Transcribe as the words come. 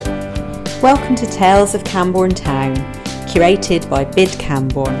Welcome to Tales of Camborne Town, curated by BID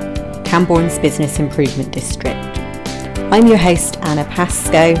Camborne, Camborne's Business Improvement District. I'm your host Anna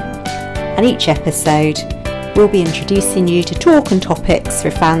Pascoe, and each episode we'll be introducing you to talk and topics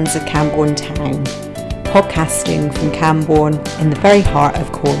for fans of Camborne Town, podcasting from Camborne in the very heart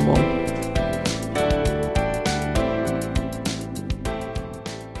of Cornwall.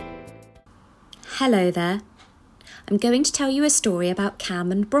 Hello there. I'm going to tell you a story about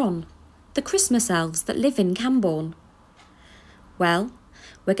Cam and Bron, the Christmas elves that live in Camborne. Well,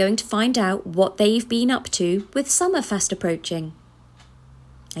 we're going to find out what they've been up to with summer fast approaching.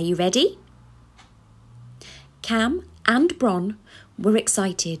 Are you ready? Cam and Bron were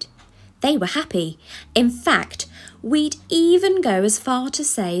excited. They were happy. In fact, we'd even go as far to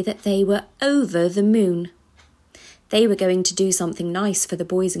say that they were over the moon. They were going to do something nice for the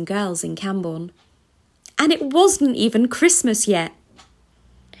boys and girls in Camborne. And it wasn't even Christmas yet.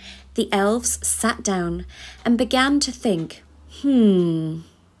 The elves sat down and began to think,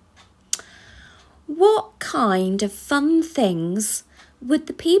 what kind of fun things would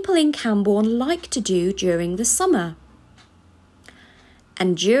the people in Camborne like to do during the summer?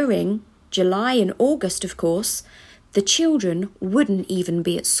 And during July and August, of course, the children wouldn't even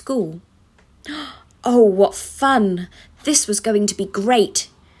be at school. Oh, what fun! This was going to be great.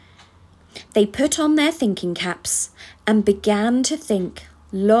 They put on their thinking caps and began to think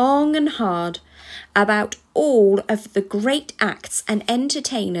long and hard about all of the great acts and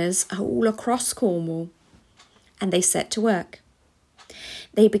entertainers all across Cornwall. And they set to work.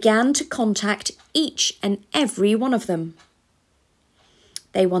 They began to contact each and every one of them.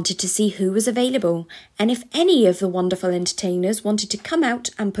 They wanted to see who was available and if any of the wonderful entertainers wanted to come out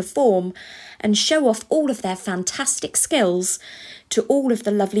and perform and show off all of their fantastic skills to all of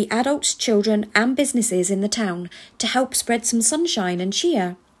the lovely adults, children and businesses in the town to help spread some sunshine and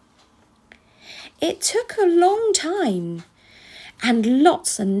cheer. It took a long time and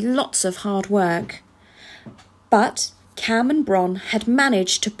lots of hard work, but Cam and Bron had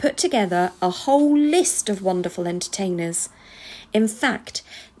managed to put together a whole list of wonderful entertainers. In fact,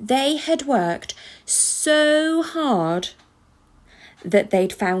 they had worked so hard that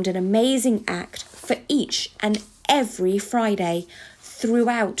they'd found an amazing act for each and every Friday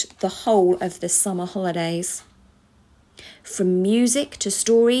throughout the whole of the summer holidays. From music to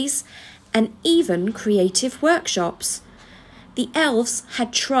stories and even creative workshops, the elves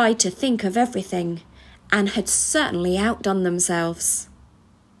had tried to think of everything and had certainly outdone themselves.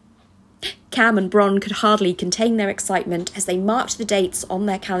 Cam and Bron could hardly contain their excitement as they marked the dates on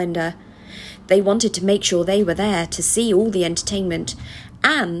their calendar. They wanted to make sure they were there to see all the entertainment,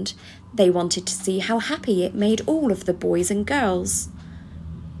 and they wanted to see how happy it made all of the boys and girls.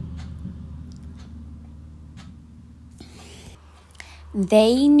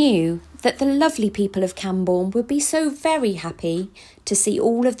 They knew that the lovely people of Camborne would be so very happy to see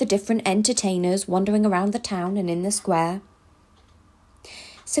all of the different entertainers wandering around the town and in the square.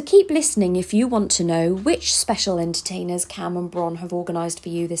 So keep listening if you want to know which special entertainers Cam and Bron have organised for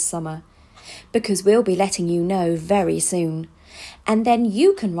you this summer, because we'll be letting you know very soon. And then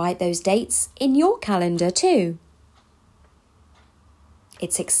you can write those dates in your calendar too.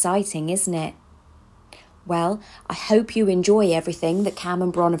 It's exciting, isn't it? Well, I hope you enjoy everything that Cam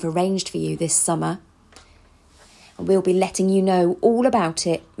and Bron have arranged for you this summer. And we'll be letting you know all about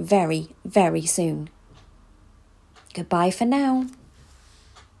it very, very soon. Goodbye for now.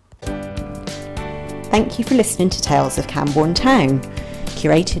 Thank you for listening to Tales of Camborne Town,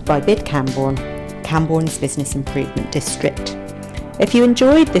 curated by BID Camborne, Camborne's Business Improvement District. If you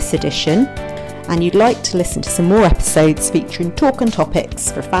enjoyed this edition and you'd like to listen to some more episodes featuring talk and topics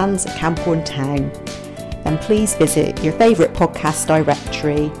for fans of Camborne Town, then please visit your favourite podcast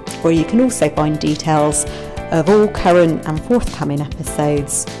directory, where you can also find details of all current and forthcoming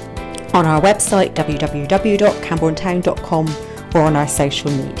episodes on our website www.cambornetown.com or on our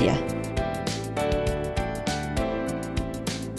social media.